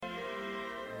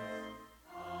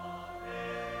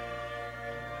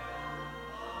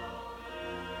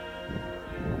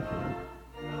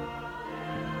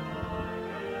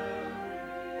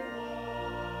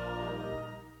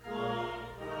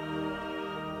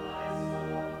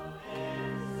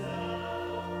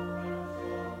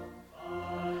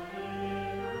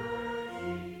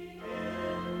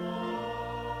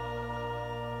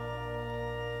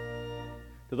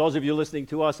To those of you listening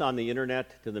to us on the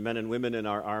internet, to the men and women in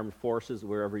our armed forces,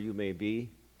 wherever you may be,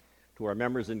 to our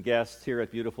members and guests here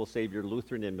at Beautiful Savior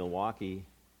Lutheran in Milwaukee,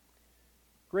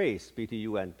 grace be to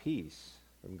you and peace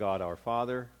from God our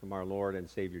Father, from our Lord and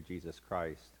Savior Jesus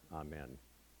Christ. Amen.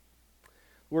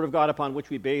 The Word of God upon which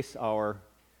we base our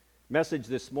message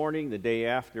this morning, the day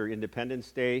after Independence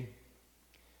Day,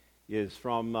 is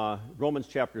from Romans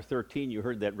chapter 13. You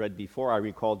heard that read before. I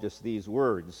recall just these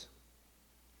words.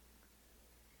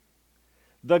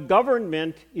 The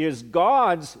government is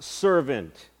God's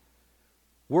servant,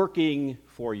 working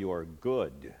for your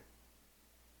good. In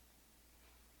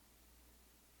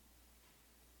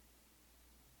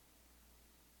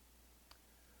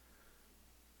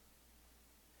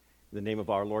the name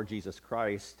of our Lord Jesus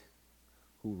Christ,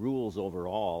 who rules over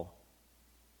all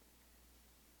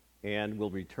and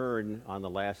will return on the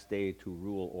last day to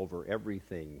rule over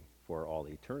everything for all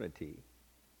eternity,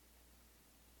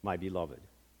 my beloved.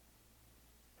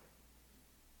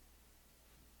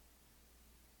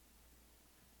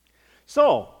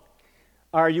 So,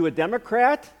 are you a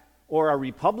Democrat or a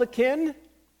Republican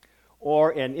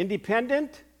or an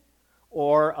independent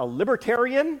or a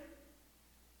libertarian?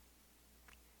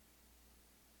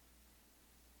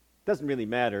 Doesn't really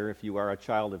matter if you are a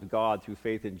child of God through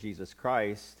faith in Jesus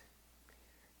Christ.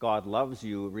 God loves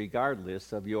you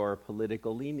regardless of your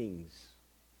political leanings.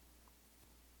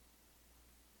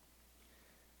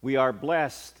 We are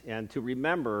blessed and to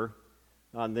remember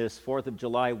on this 4th of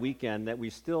July weekend that we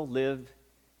still live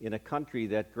in a country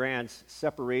that grants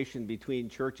separation between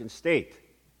church and state.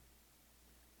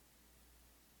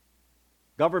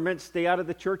 Government, stay out of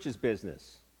the church's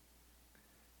business.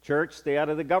 Church, stay out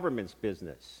of the government's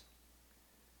business.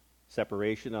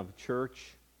 Separation of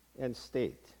church and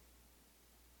state.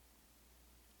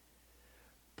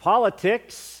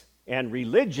 Politics and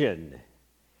religion.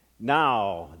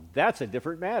 Now, that's a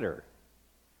different matter.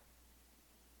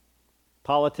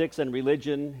 Politics and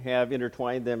religion have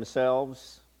intertwined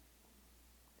themselves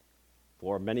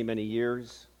for many, many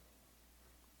years.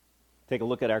 Take a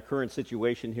look at our current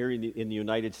situation here in the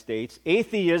United States.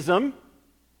 Atheism,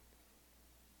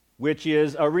 which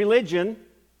is a religion,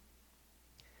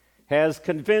 has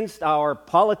convinced our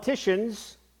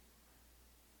politicians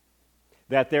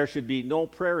that there should be no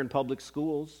prayer in public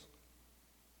schools,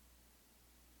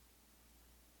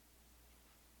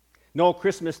 no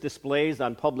Christmas displays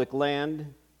on public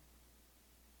land,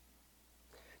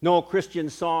 no Christian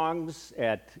songs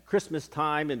at Christmas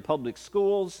time in public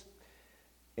schools,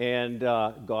 and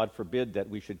God forbid that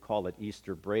we should call it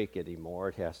Easter break anymore.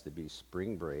 It has to be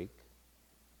spring break.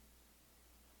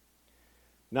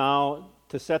 Now,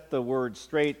 to set the word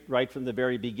straight right from the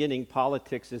very beginning,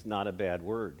 politics is not a bad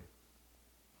word.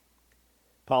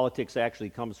 Politics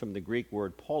actually comes from the Greek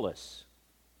word polis,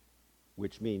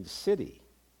 which means city.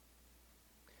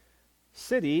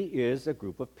 City is a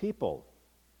group of people.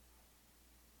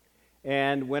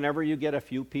 And whenever you get a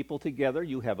few people together,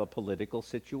 you have a political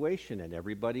situation, and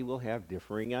everybody will have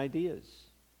differing ideas.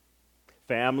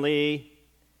 Family,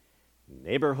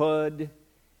 neighborhood,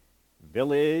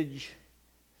 village,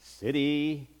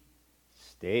 city,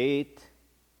 state,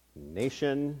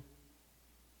 nation.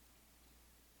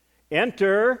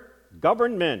 Enter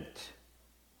government,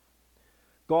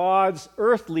 God's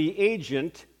earthly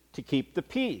agent to keep the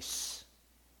peace.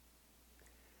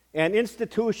 An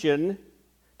institution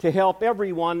to help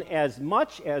everyone as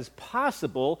much as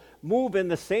possible move in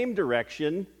the same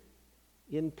direction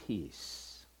in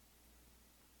peace.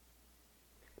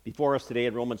 Before us today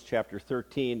in Romans chapter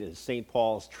 13 is St.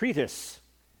 Paul's treatise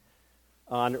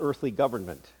on earthly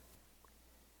government.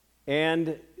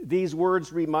 And these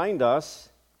words remind us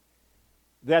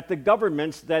that the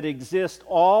governments that exist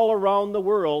all around the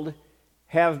world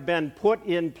have been put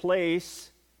in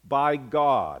place by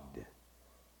God.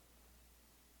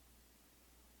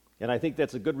 And I think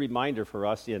that's a good reminder for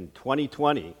us in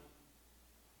 2020,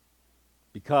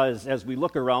 because as we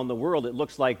look around the world, it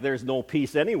looks like there's no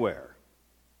peace anywhere.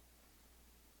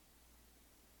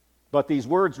 But these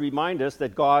words remind us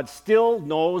that God still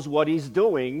knows what He's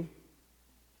doing,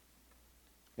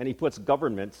 and He puts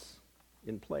governments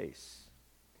in place.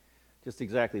 Just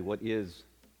exactly what is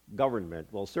government?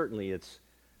 Well, certainly it's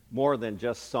more than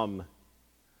just some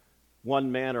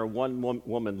one man or one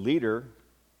woman leader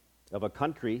of a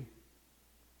country.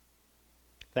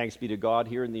 Thanks be to God,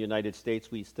 here in the United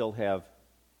States, we still have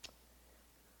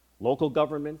local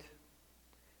government,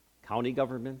 county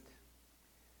government,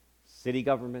 city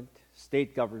government,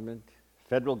 state government,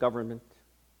 federal government.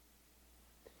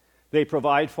 They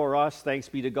provide for us, thanks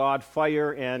be to God,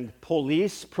 fire and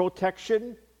police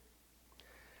protection,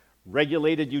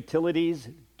 regulated utilities,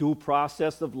 due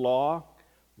process of law,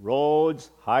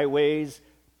 roads, highways,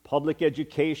 public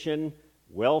education,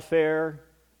 welfare,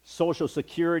 social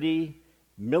security,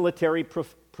 military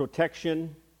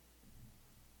protection.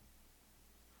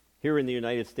 Here in the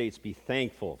United States, be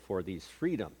thankful for these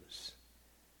freedoms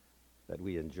that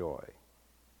we enjoy.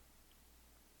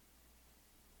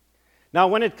 Now,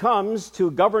 when it comes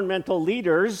to governmental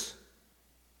leaders,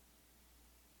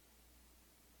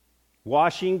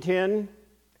 Washington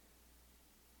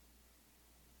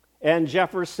and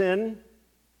Jefferson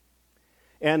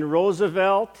and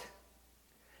Roosevelt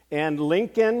and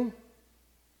Lincoln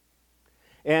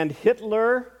and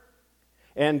Hitler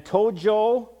and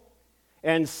Tojo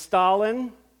and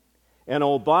Stalin and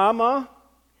Obama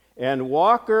and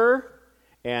Walker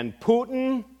and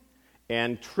Putin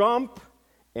and Trump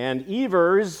and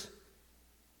Evers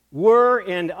were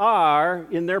and are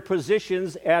in their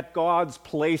positions at God's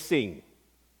placing.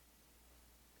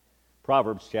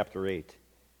 Proverbs chapter 8.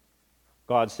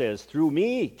 God says, "Through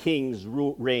me kings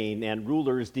reign and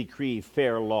rulers decree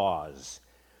fair laws.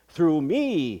 Through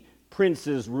me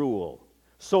princes rule,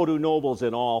 so do nobles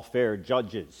and all fair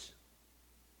judges."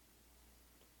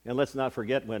 And let's not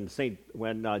forget when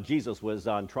Jesus was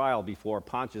on trial before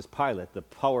Pontius Pilate, the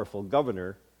powerful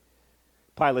governor,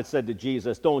 Pilate said to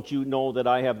Jesus, "Don't you know that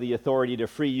I have the authority to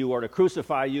free you or to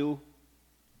crucify you?"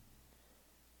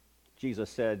 Jesus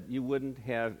said, "You wouldn't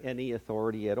have any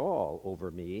authority at all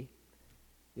over me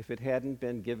if it hadn't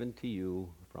been given to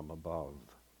you from above."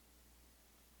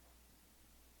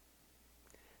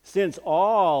 Since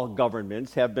all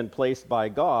governments have been placed by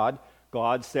God,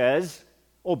 God says,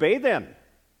 obey them.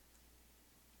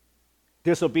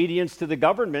 Disobedience to the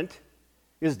government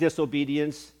is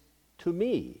disobedience to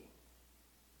me.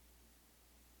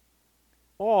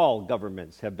 All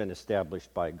governments have been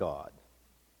established by God.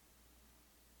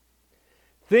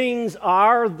 Things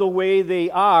are the way they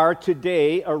are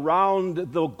today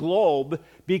around the globe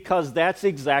because that's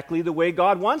exactly the way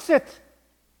God wants it.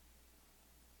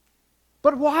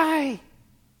 But why?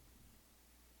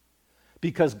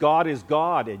 Because God is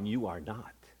God and you are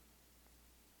not.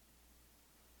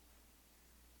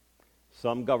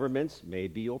 Some governments may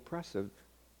be oppressive.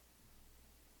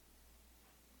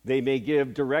 They may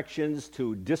give directions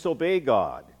to disobey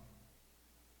God.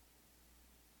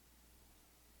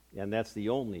 And that's the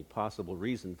only possible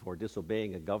reason for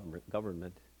disobeying a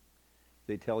government.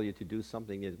 They tell you to do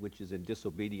something which is in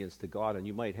disobedience to God, and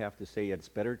you might have to say it's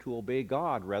better to obey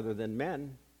God rather than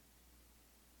men.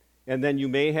 And then you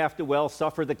may have to,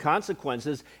 suffer the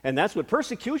consequences, and that's what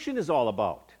persecution is all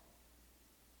about.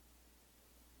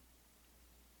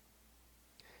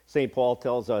 St. Paul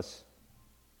tells us,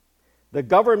 the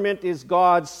government is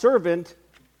God's servant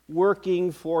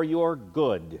working for your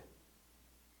good.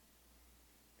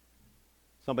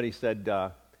 Somebody said,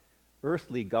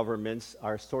 earthly governments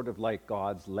are sort of like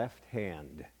God's left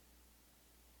hand.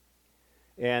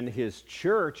 And his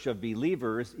church of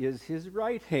believers is his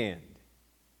right hand.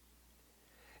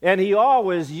 And he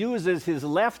always uses his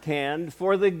left hand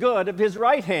for the good of his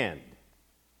right hand.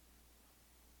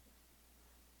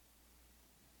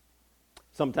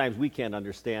 Sometimes we can't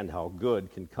understand how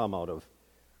good can come out of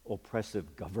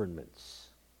oppressive governments.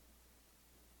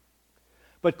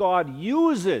 But God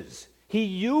uses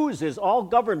all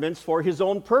governments for his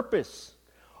own purpose.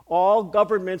 All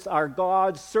governments are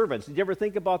God's servants. Did you ever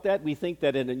think about that? We think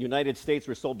that in the United States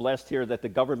we're so blessed here that the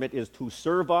government is to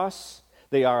serve us.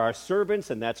 They are our servants,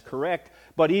 and that's correct.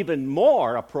 But even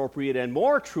more appropriate and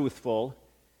more truthful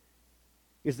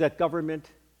is that government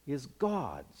is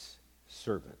God's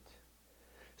servant,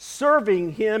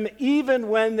 serving him even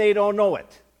when they don't know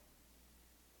it.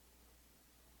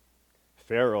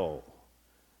 Pharaoh,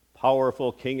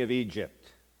 powerful king of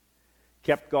Egypt,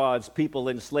 kept God's people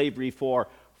in slavery for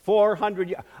 400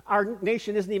 years. Our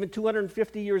nation isn't even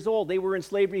 250 years old. They were in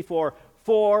slavery for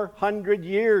 400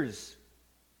 years.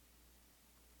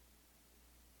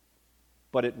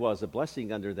 But it was a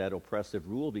blessing under that oppressive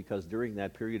rule because during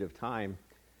that period of time,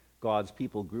 God's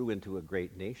people grew into a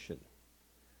great nation.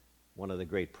 One of the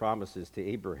great promises to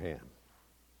Abraham.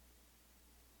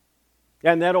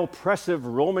 And that oppressive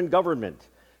Roman government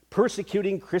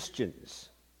persecuting Christians.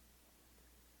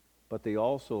 But they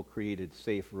also created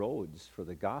safe roads for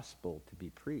the gospel to be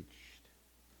preached.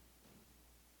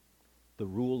 The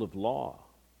rule of law,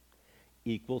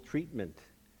 equal treatment.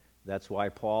 That's why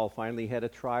Paul finally had a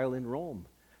trial in Rome.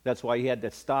 That's why he had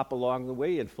to stop along the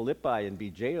way in Philippi and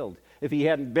be jailed. If he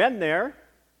hadn't been there,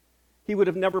 he would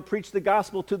have never preached the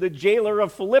gospel to the jailer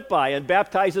of Philippi and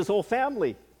baptized his whole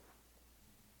family.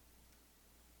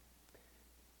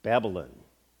 Babylon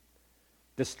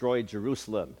destroyed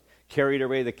Jerusalem, carried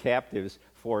away the captives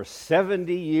for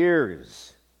 70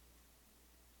 years.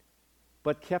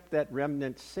 but kept that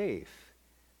remnant safe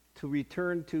to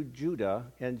return to Judah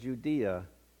and Judea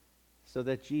so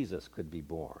that Jesus could be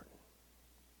born.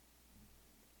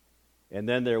 And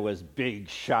then there was big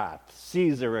shot,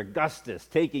 Caesar Augustus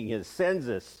taking his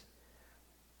census,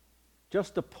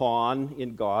 just a pawn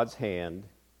in God's hand.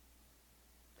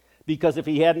 Because if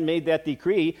he hadn't made that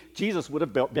decree, Jesus would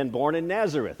have been born in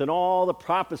Nazareth, and all the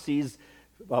prophecies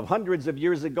of hundreds of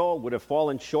years ago would have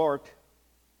fallen short.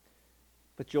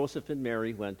 But Joseph and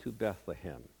Mary went to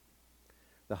Bethlehem,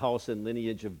 the house and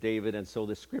lineage of David, and so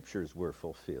the scriptures were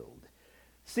fulfilled.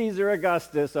 Caesar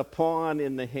Augustus, a pawn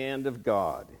in the hand of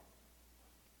God.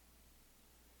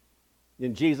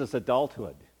 In Jesus'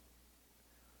 adulthood,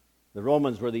 the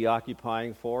Romans were the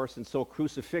occupying force, and so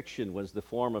crucifixion was the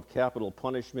form of capital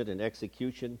punishment and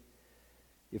execution.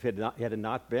 If it had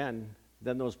not been,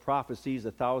 then those prophecies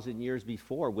 1,000 years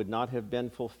before would not have been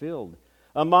fulfilled.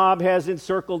 A mob has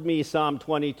encircled me, Psalm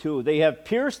 22. They have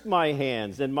pierced my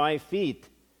hands and my feet.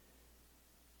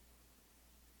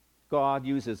 God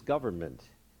uses government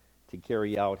to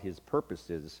carry out his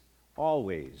purposes,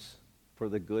 always for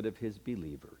the good of his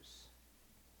believers.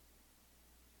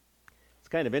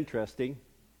 Kind of interesting.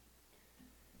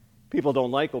 People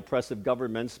don't like oppressive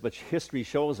governments, but history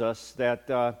shows us that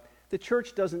the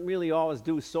church doesn't really always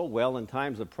do so well in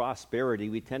times of prosperity.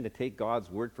 We tend to take God's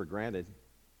word for granted.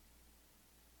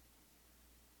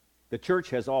 The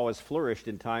church has always flourished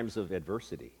in times of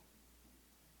adversity.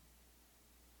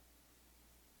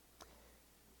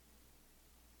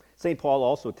 St. Paul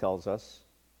also tells us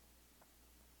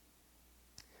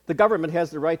the government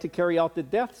has the right to carry out the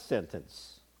death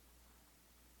sentence.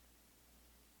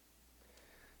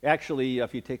 Actually,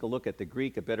 if you take a look at the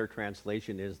Greek, a better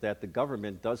translation is that the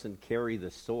government doesn't carry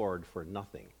the sword for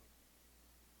nothing.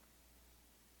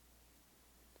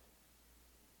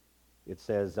 It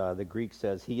says, the Greek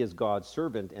says, he is God's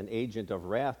servant and agent of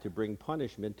wrath to bring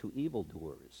punishment to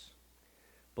evildoers.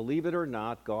 Believe it or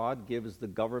not, God gives the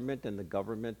government and the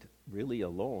government really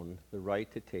alone the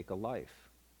right to take a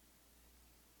life.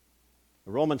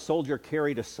 A Roman soldier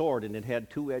carried a sword and it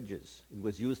had two edges. It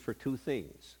was used for two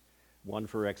things. One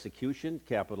for execution,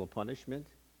 capital punishment,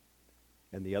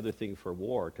 and the other thing for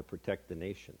war, to protect the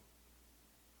nation.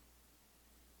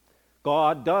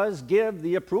 God does give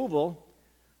the approval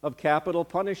of capital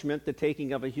punishment, the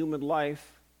taking of a human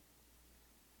life,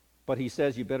 but he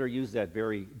says you better use that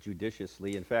very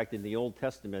judiciously. In fact, in the Old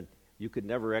Testament, you could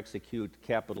never execute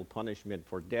capital punishment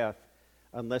for death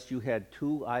unless you had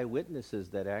two eyewitnesses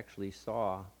that actually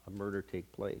saw a murder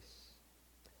take place.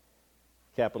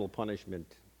 Capital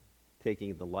punishment,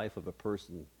 taking the life of a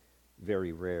person,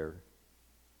 very rare.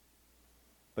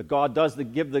 But God does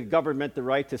give the government the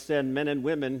right to send men and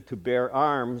women to bear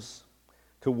arms,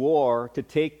 to war, to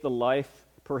take the life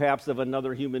perhaps of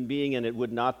another human being, and it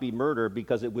would not be murder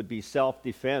because it would be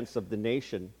self-defense of the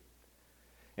nation.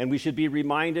 And we should be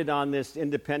reminded on this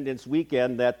Independence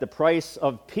Weekend that the price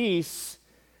of peace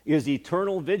is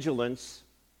eternal vigilance.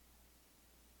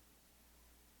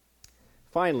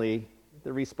 Finally,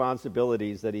 the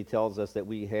responsibilities that he tells us that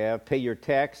we have. Pay your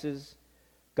taxes.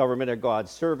 Government are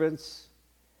God's servants.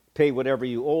 Pay whatever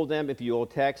you owe them. If you owe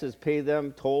taxes, pay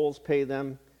them. Tolls, pay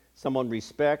them. Someone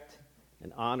respect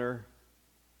and honor.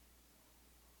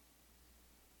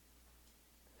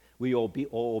 We owe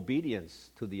obedience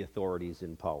to the authorities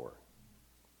in power.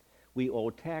 We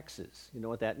owe taxes. You know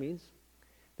what that means?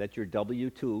 That your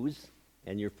W-2s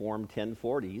and your Form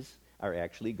 1040s are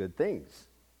actually good things.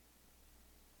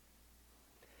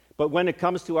 But when it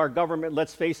comes to our government,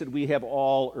 let's face it, we have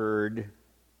all erred.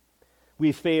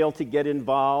 We fail to get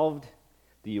involved.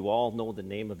 Do you all know the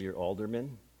name of your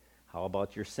alderman? How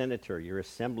about your senator, your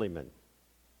assemblyman?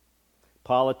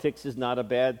 Politics is not a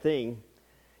bad thing.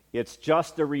 It's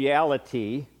just a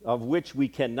reality of which we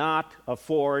cannot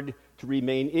afford to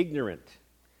remain ignorant.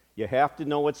 You have to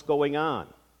know what's going on.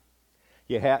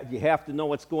 You have to know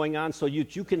what's going on so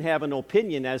you can have an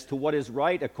opinion as to what is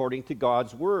right according to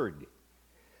God's word.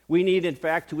 We need, in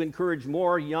fact, to encourage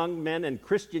more young men and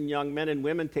Christian young men and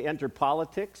women to enter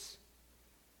politics,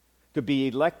 to be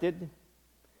elected.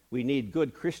 We need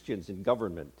good Christians in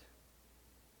government.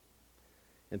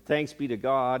 And thanks be to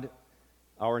God,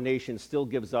 our nation still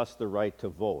gives us the right to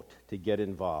vote, to get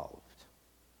involved,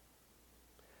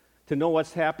 to know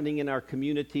what's happening in our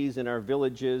communities, in our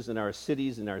villages, in our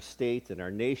cities, in our states, in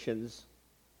our nations.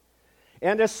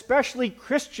 And especially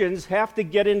Christians have to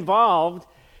get involved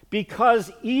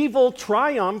because evil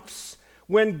triumphs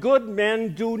when good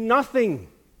men do nothing.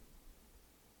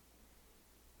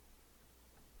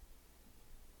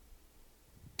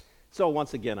 So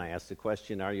once again, I ask the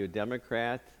question, are you a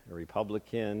Democrat, a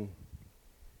Republican,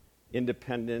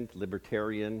 independent,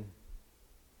 libertarian.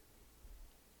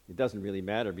 It doesn't really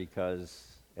matter,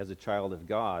 because as a child of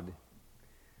God,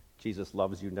 Jesus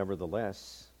loves you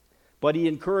nevertheless. But he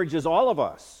encourages all of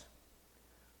us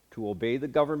to obey the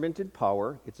government in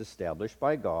power. It's established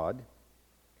by God.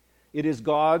 It is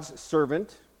God's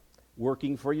servant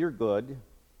working for your good.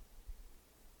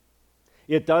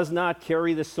 It does not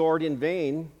carry the sword in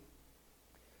vain,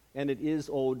 and it is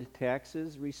owed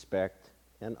taxes, respect,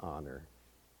 and honor.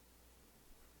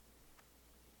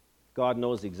 God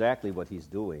knows exactly what he's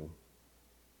doing.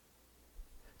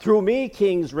 Through me,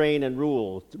 kings reign and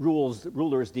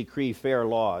rulers decree fair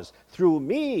laws. Through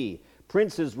me,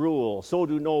 princes rule, so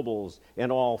do nobles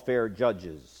and all fair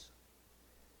judges.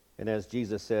 And as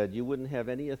Jesus said, you wouldn't have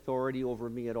any authority over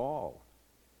me at all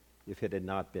if it had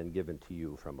not been given to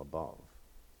you from above.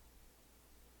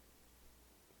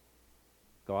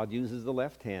 God uses the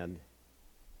left hand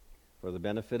for the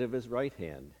benefit of his right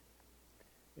hand,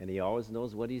 and he always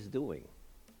knows what he's doing.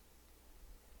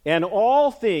 And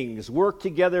all things work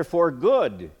together for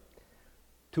good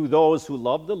to those who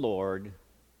love the Lord,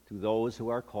 to those who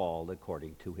are called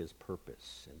according to his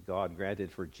purpose. And God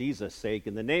granted for Jesus' sake,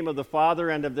 in the name of the Father,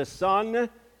 and of the Son,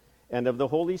 and of the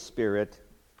Holy Spirit.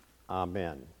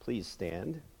 Amen. Please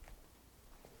stand.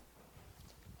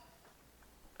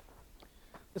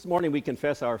 This morning we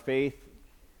confess our faith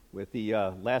with the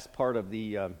last part of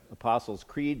the Apostles'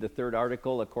 Creed, the third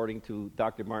article, according to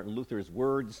Dr. Martin Luther's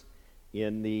words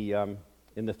in the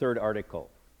third article.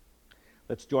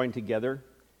 Let's join together.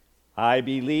 I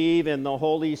believe in the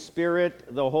Holy Spirit,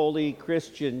 the holy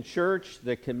Christian church,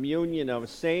 the communion of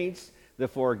saints, the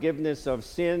forgiveness of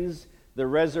sins, the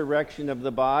resurrection of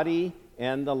the body,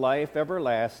 and the life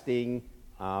everlasting.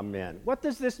 Amen. What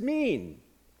does this mean?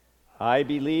 I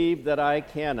believe that I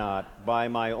cannot, by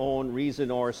my own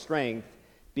reason or strength,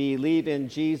 believe in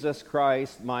Jesus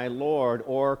Christ, my Lord,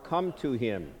 or come to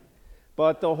him.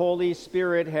 But the Holy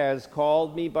Spirit has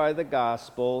called me by the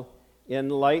gospel,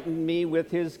 enlightened me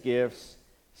with his gifts,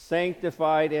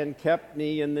 sanctified and kept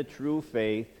me in the true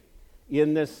faith.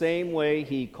 In the same way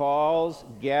he calls,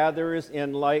 gathers,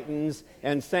 enlightens,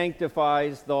 and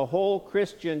sanctifies the whole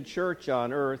Christian church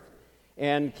on earth,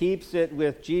 and keeps it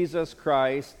with Jesus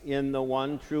Christ in the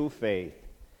one true faith.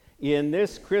 In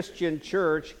this Christian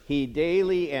church, he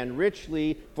daily and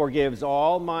richly forgives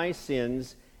all my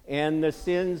sins and the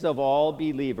sins of all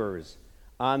believers.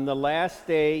 On the last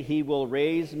day, he will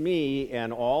raise me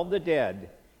and all the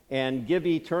dead and give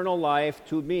eternal life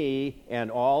to me and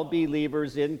all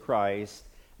believers in Christ.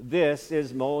 This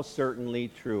is most certainly true.